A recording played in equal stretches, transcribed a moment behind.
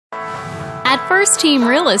At First Team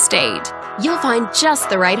Real Estate, you'll find just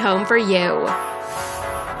the right home for you.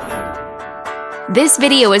 This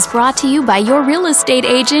video is brought to you by your real estate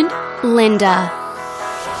agent, Linda.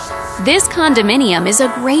 This condominium is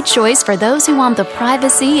a great choice for those who want the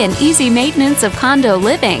privacy and easy maintenance of condo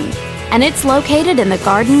living, and it's located in the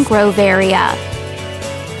Garden Grove area.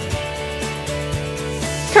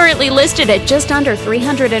 Currently listed at just under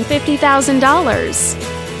 $350,000.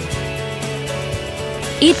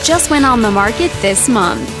 It just went on the market this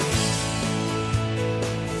month.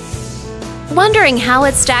 Wondering how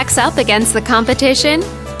it stacks up against the competition?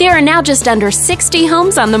 There are now just under 60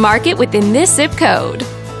 homes on the market within this zip code.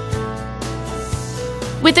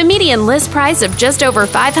 With a median list price of just over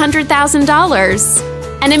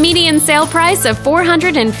 $500,000 and a median sale price of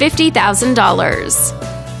 $450,000.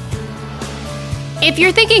 If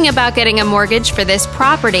you're thinking about getting a mortgage for this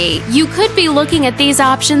property, you could be looking at these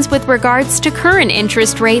options with regards to current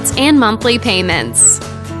interest rates and monthly payments.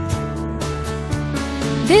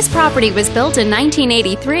 This property was built in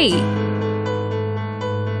 1983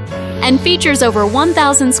 and features over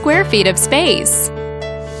 1,000 square feet of space,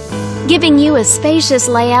 giving you a spacious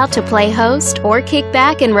layout to play host or kick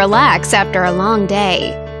back and relax after a long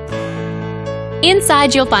day.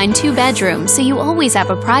 Inside, you'll find 2 bedrooms, so you always have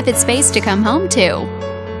a private space to come home to,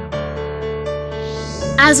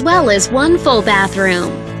 as well as 1 full bathroom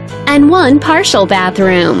and 1 partial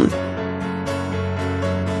bathroom.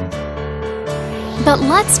 But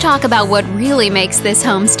let's talk about what really makes this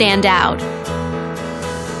home stand out.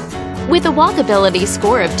 With a walkability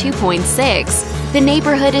score of 2.6, the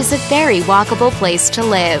neighborhood is a very walkable place to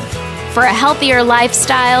live. For a healthier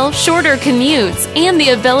lifestyle, shorter commutes, and the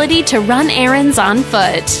ability to run errands on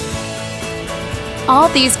foot. All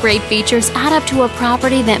these great features add up to a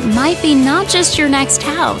property that might be not just your next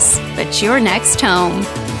house, but your next home.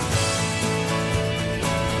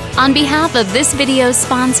 On behalf of this video's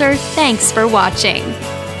sponsor, thanks for watching.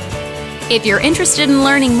 If you're interested in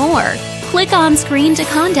learning more, click on screen to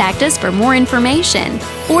contact us for more information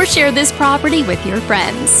or share this property with your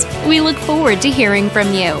friends. We look forward to hearing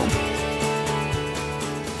from you.